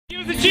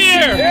Give us a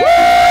cheer!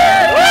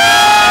 Yeah.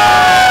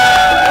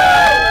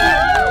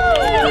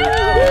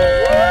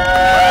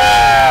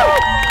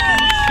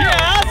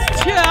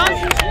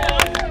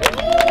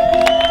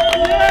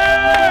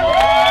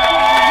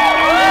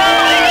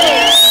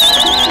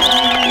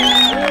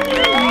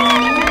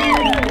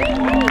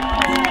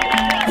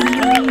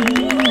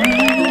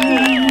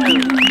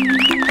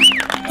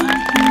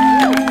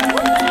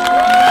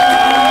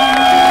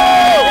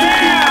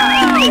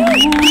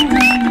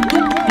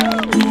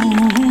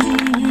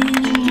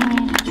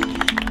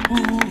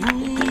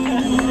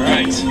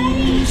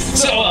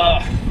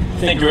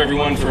 Thank you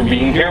everyone for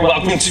being here.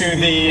 Welcome to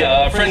the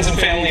Friends and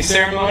Family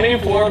ceremony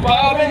for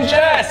Bob and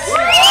Jess.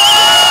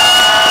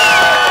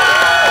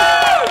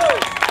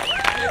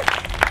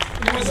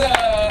 It was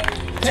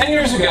 10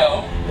 years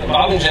ago that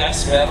Bob and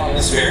Jess met on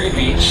this very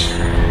beach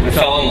and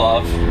fell in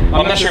love.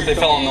 I'm not sure if they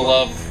fell in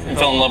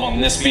love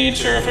on this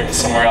beach or if it was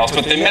somewhere else,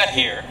 but they met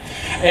here.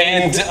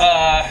 And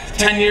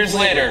 10 years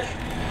later,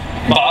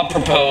 Bob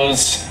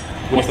proposed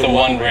with the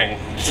One Ring.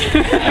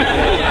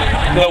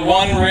 The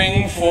One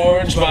Ring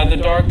forged by the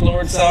Dark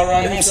Lord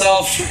Sauron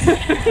himself.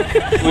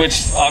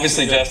 Which,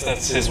 obviously, Jess,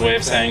 that's his way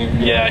of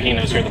saying, yeah, he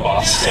knows you're the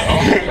boss, so.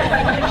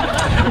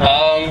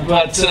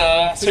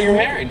 So you're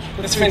married.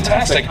 That's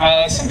fantastic.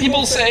 Some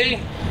people say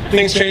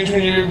things change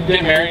when you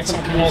get married.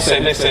 Some people say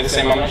they say the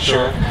same, I'm not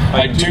sure.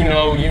 I do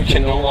know you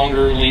can no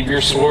longer leave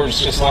your swords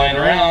just lying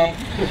around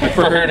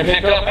for her to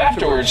pick up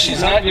afterwards.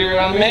 She's not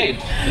your maid.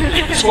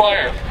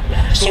 Squire.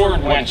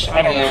 Sword wench.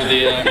 I don't know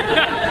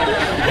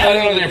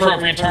the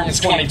appropriate term. It's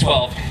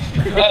 2012.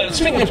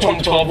 Speaking of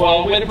 2012,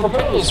 well, way to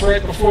propose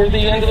right before the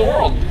end of the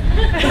world.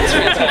 That's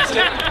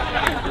fantastic.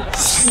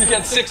 You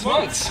got 6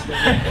 months.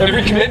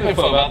 Every commitment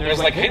info out there is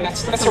like, hey,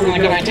 that's a really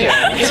good idea.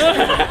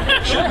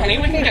 Sure, honey,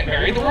 we can get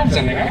married. The world's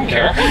ending. I don't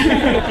care.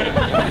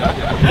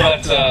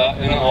 But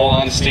in all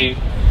honesty,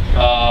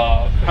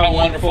 how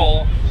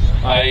wonderful.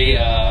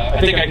 I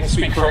think I can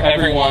speak for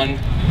everyone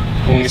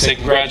when we say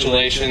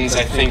congratulations.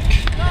 I think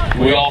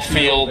we all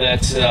feel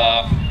that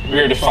we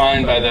are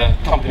defined by the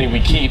company we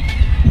keep,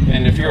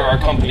 and if you're our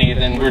company,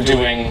 then we're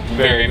doing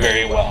very,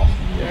 very well.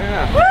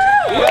 Yeah. Woo!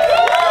 Woo!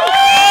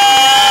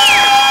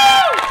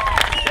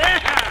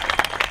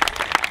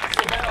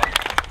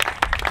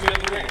 Do you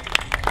have the ring?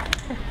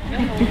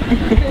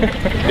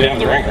 You have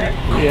the ring, right?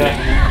 Yeah.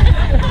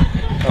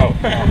 Oh.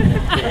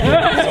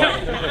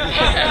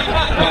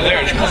 Oh, there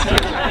it is.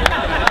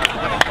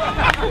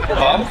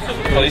 Bob,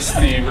 place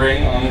the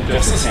ring on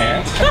Jess's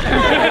hand.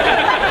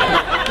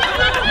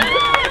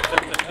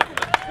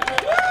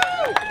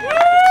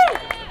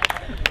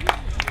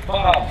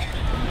 Bob,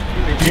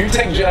 do you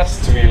take Jess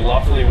to be your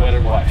lawfully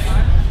wedded wife?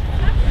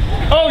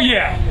 Oh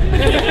yeah!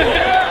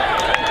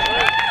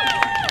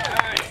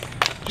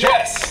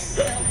 Jess,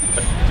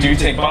 do you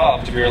take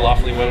Bob to be your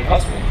lawfully wedded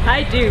husband?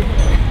 I do.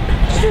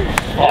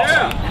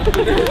 Awesome.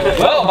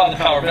 Well, by the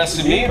power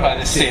vested in me by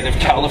the state of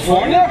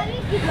California,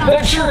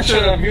 the Church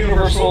of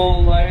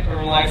Universal Light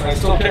or Life, I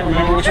still can't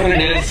remember which one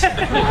it is,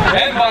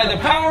 and by the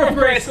power of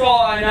Grayskull,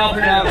 I now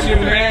pronounce you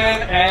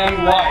man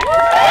and wife.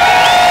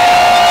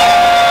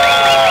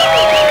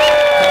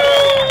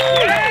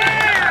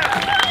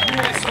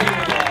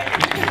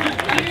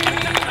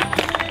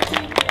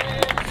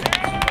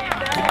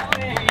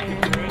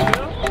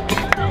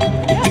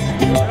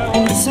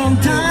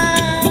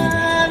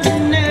 Sometimes I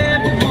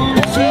never want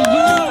to see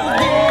you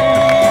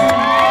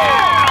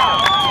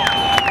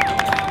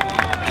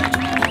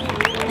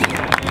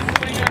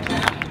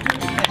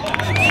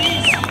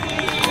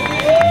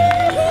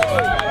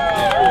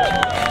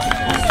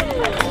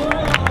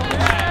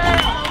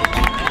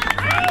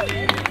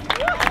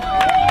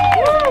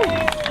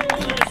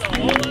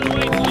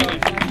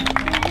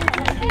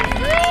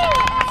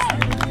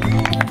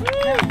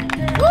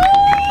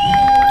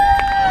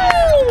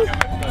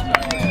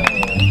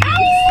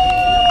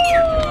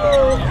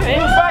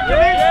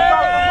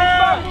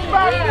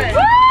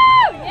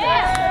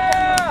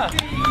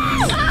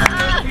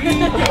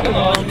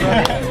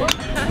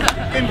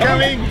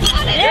incoming!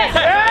 Yeah!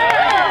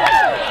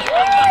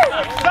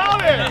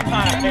 Solid!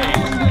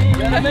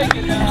 Gotta make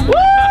it now.